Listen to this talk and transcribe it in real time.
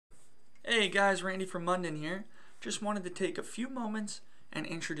Hey guys, Randy from Munden here. Just wanted to take a few moments and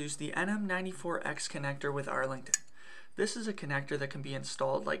introduce the NM94X connector with Arlington. This is a connector that can be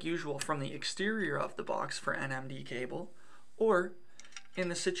installed like usual from the exterior of the box for NMD cable, or in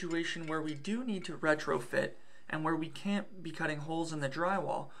the situation where we do need to retrofit and where we can't be cutting holes in the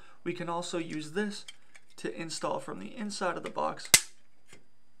drywall, we can also use this to install from the inside of the box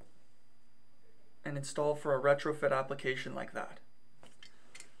and install for a retrofit application like that.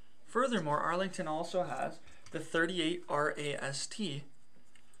 Furthermore, Arlington also has the 38 RAST,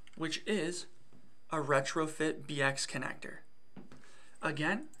 which is a retrofit BX connector.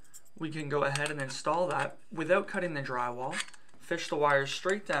 Again, we can go ahead and install that without cutting the drywall, fish the wires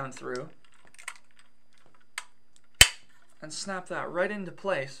straight down through, and snap that right into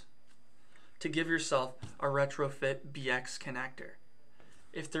place to give yourself a retrofit BX connector.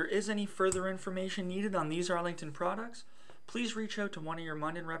 If there is any further information needed on these Arlington products, please reach out to one of your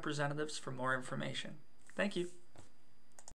Munden representatives for more information. Thank you.